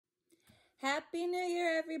Happy New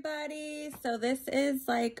Year, everybody. So this is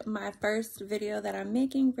like my first video that I'm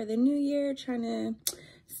making for the new year, trying to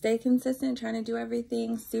stay consistent, trying to do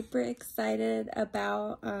everything. Super excited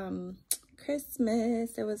about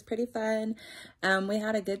Christmas. It was pretty fun. We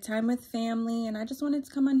had a good time with family, and I just wanted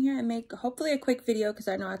to come on here and make hopefully a quick video because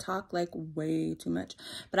I know I talk like way too much,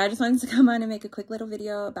 but I just wanted to come on and make a quick little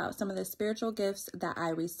video about some of the spiritual gifts that I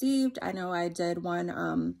received. I know I did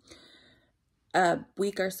one a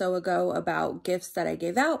week or so ago about gifts that I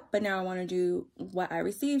gave out, but now I want to do what I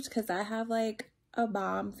received because I have like a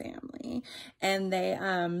bomb family, and they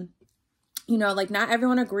you know, like not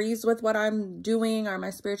everyone agrees with what I'm doing or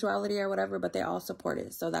my spirituality or whatever, but they all support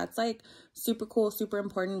it. So that's like super cool, super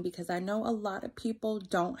important, because I know a lot of people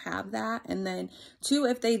don't have that. And then two,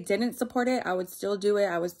 if they didn't support it, I would still do it.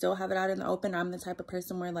 I would still have it out in the open. I'm the type of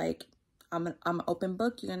person where like I'm an open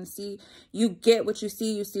book. You're gonna see, you get what you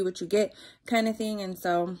see what you get, kind of thing. And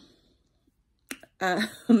so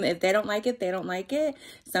if they don't like it, they don't like it.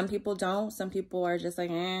 Some people don't. Some people are just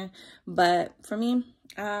like, eh. But for me,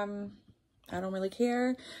 I don't really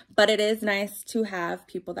care, but it is nice to have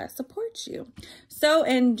people that support you. So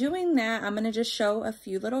in doing that, I'm going to just show a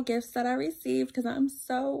few little gifts that I received because I'm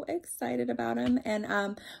so excited about them, and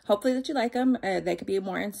hopefully that you like them. They could be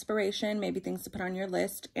more inspiration, maybe things to put on your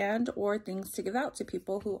list, and or things to give out to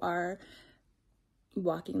people who are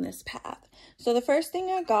walking this path. So the first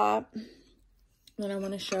thing I got that I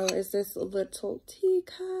want to show is this little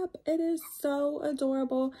teacup. It is so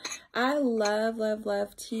adorable. I love, love,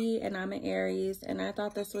 love tea, and I'm an Aries, and I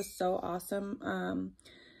thought this was so awesome.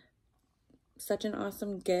 Such an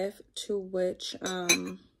awesome gift, to which I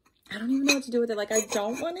don't even know what to do with it. Like, I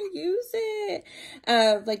don't want to use it.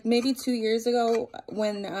 Like maybe 2 years ago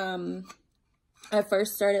when I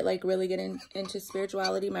first started like really getting into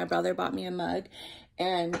spirituality, my brother bought me a mug,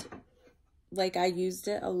 and like I used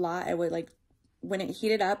it a lot. I would like, when it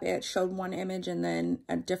heated up, it showed one image and then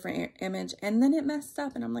a different image, and then it messed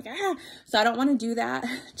up, and I'm like, ah. So I don't want to do that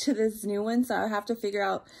to this new one. So I have to figure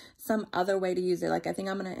out some other way to use it. Like, I think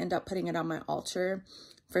I'm going to end up putting it on my altar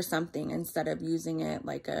for something instead of using it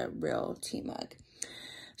like a real tea mug.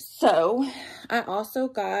 So I also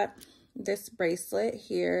got this bracelet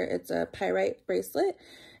here. It's a pyrite bracelet.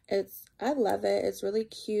 I love it. It's really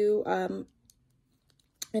cute. And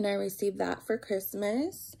I received that for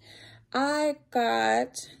Christmas. I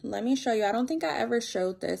got, let me show you. I don't think I ever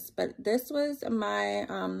showed this, but this was my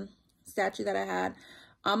statue that I had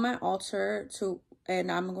on my altar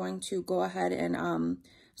and I'm going to go ahead and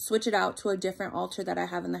switch it out to a different altar that I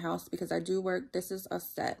have in the house, because I do work. This is a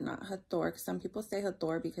set, not Hathor. Some people say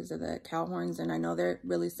Hathor because of the cow horns, and I know they're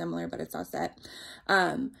really similar, but it's a set.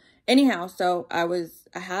 Anyhow, so I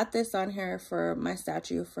had this on here for my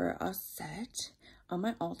statue for a set on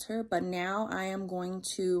my altar, but now I am going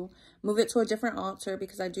to move it to a different altar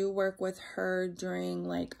because I do work with her during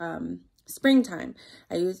like springtime.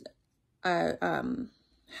 I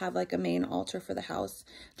have like a main altar for the house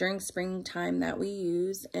during springtime that we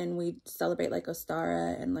use, and we celebrate like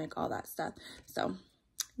Ostara and like all that stuff. So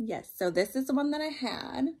yes, so this is the one that I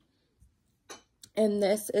had, and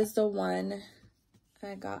this is the one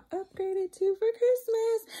I got upgraded to for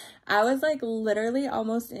Christmas. I was like literally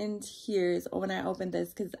almost in tears when I opened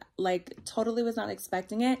this because like totally was not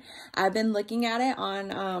expecting it. I've been looking at it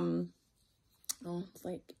on oh, it's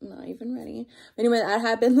like not even ready. But anyway, I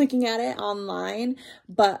had been looking at it online,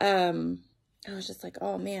 but I was just like,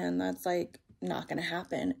 oh man, that's like not gonna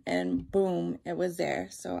happen. And boom, it was there.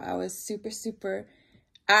 So I was super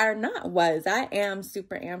I am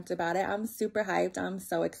super amped about it. I'm super hyped. I'm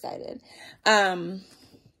so excited.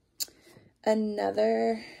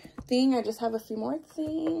 Another thing, I just have a few more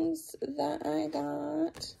things that I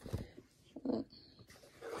got,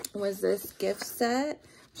 was this gift set,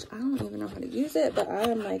 which I don't even know how to use it, but I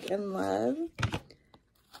am like in love.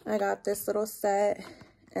 I got this little set.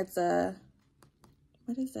 It's a,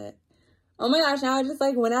 what is it? Oh my gosh, now I just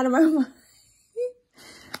like went out of my mind.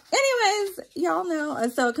 Anyways, y'all know.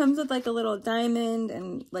 So it comes with like a little diamond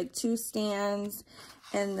and like 2 stands.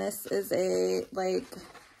 And this is a like,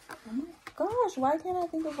 oh my gosh, why can't I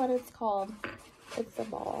think of what it's called? It's a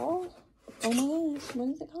ball. Oh my gosh, what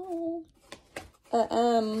is it called?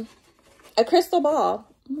 A crystal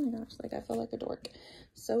ball. Oh my gosh, like I feel like a dork.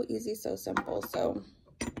 So easy, so simple. So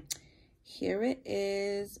here it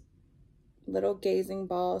is. Little gazing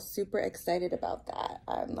ball. Super excited about that.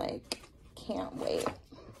 I'm like, can't wait.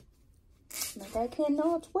 Like, I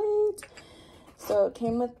cannot wait. So it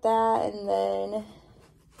came with that, and then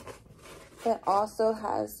it also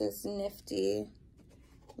has this nifty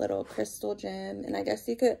little crystal gem. And I guess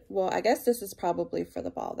you could, well, I guess this is probably for the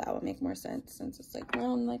ball. That would make more sense since it's like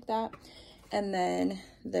round like that. And then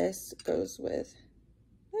this goes with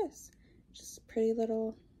this. Just a pretty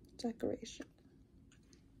little decoration.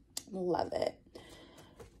 Love it.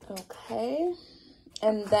 Okay.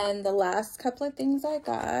 And then the last couple of things I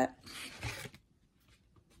got.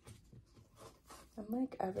 I'm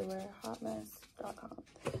like everywhere. Hotmess.com.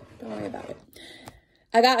 Don't worry about it.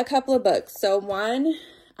 I got a couple of books. So one,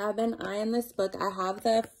 I've been eyeing this book. I have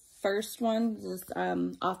the first one. This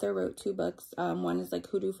author wrote 2 books. One is like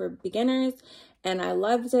Hoodoo for Beginners, and I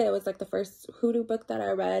loved it. It was like the first Hoodoo book that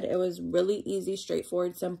I read. It was really easy,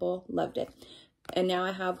 straightforward, simple. Loved it. And now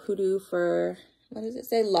I have Hoodoo for, what does it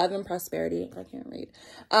say? Love and Prosperity. I can't read.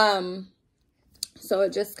 So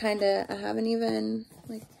it just kind of, I haven't even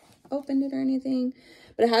like opened it or anything,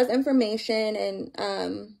 but it has information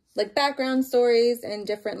and like background stories and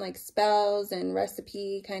different like spells and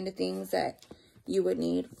recipe kind of things that you would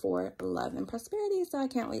need for love and prosperity. So I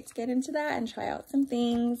can't wait to get into that and try out some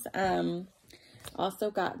things.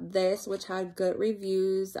 Also got this, which had good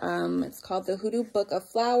reviews. It's called the Hoodoo Book of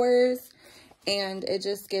Flowers, and it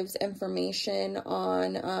just gives information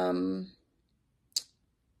on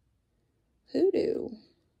hoodoo,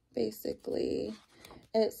 basically.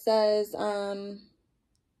 It says, I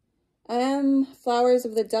am flowers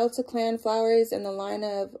of the Delta clan, flowers in the line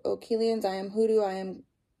of Okelians. I am Hoodoo. I am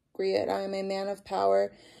Griot. I am a man of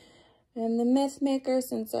power. I am the myth maker.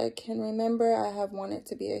 Since I can remember, I have wanted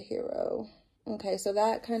to be a hero. Okay, so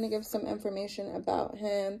that kind of gives some information about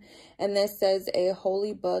him. And this says a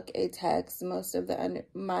holy book, a text. Most of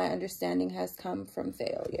my understanding has come from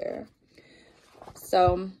failure.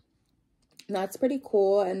 So that's pretty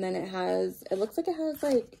cool. And then it looks like it has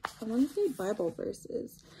like, I want to say Bible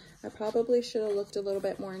verses. I probably should have looked a little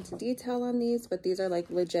bit more into detail on these, but these are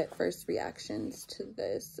like legit first reactions to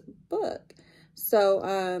this book.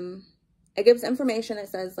 So it gives information. It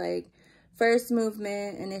says like first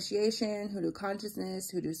movement, initiation, hoodoo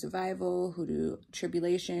consciousness, hoodoo survival, hoodoo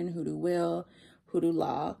tribulation, hoodoo will, hoodoo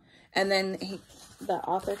law. And then the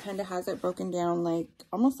author kind of has it broken down like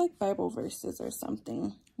almost like Bible verses or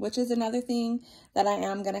something, which is another thing that I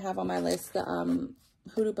am going to have on my list. The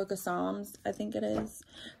Hoodoo Book of Psalms, I think it is.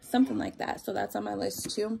 Something like that. So that's on my list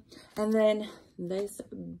too. And then this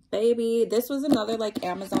baby. This was another like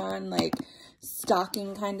Amazon like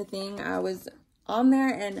stocking kind of thing. I was on there,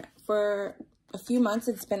 and for a few months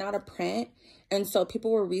it's been out of print. And so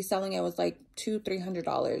people were reselling it. It was like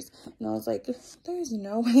 $200-300. And I was like, there's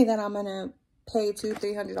no way that I'm going to pay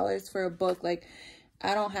 $200-300 for a book. Like,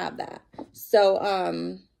 I don't have that.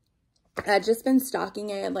 So, I'd just been stalking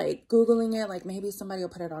it, like Googling it, like maybe somebody will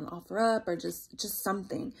put it on OfferUp or just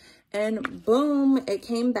something. And boom, it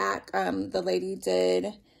came back. The lady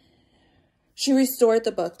she restored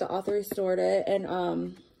the book. The author restored it.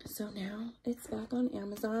 And so now it's back on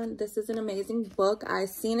Amazon. This is an amazing book. I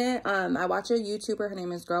seen it. I watch a YouTuber. Her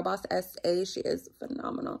name is Girlboss SA. She is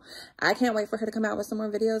phenomenal. I can't wait for her to come out with some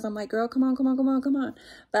more videos. I'm like, girl, come on, come on, come on, come on.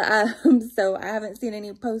 But so I haven't seen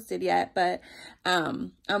any posted yet, but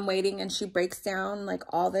I'm waiting. And she breaks down like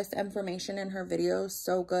all this information in her videos.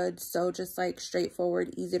 So good. So just like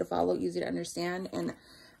straightforward, easy to follow, easy to understand. And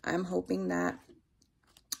I'm hoping that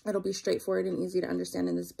it'll be straightforward and easy to understand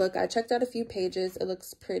in this book. I checked out a few pages. It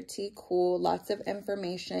looks pretty cool. Lots of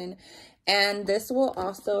information. And this will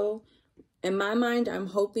also, in my mind, I'm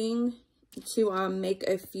hoping to make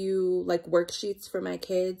a few like worksheets for my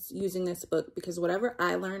kids using this book, because whatever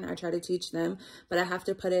I learn, I try to teach them, but I have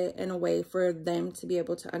to put it in a way for them to be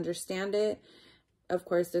able to understand it. Of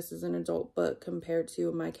course, this is an adult book compared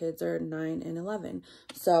to my kids are 9 and 11.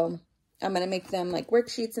 So I'm going to make them like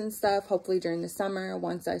worksheets and stuff, hopefully during the summer,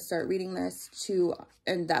 once I start reading this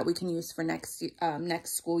and that we can use for next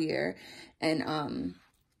school year. And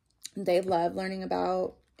they love learning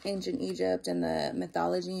about ancient Egypt and the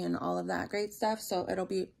mythology and all of that great stuff. So it'll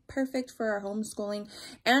be perfect for our homeschooling.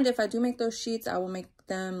 And if I do make those sheets, I will make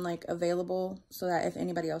them like available so that if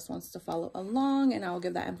anybody else wants to follow along, and I will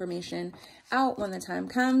give that information out when the time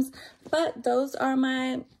comes. But those are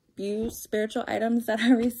my few spiritual items that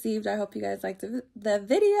I received. I hope you guys liked the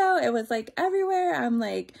video. It was like everywhere. I'm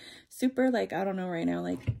like super like, I don't know right now,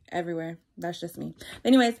 like everywhere. That's just me.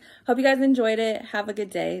 Anyways, hope you guys enjoyed it. Have a good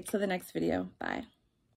day. Till the next video. Bye.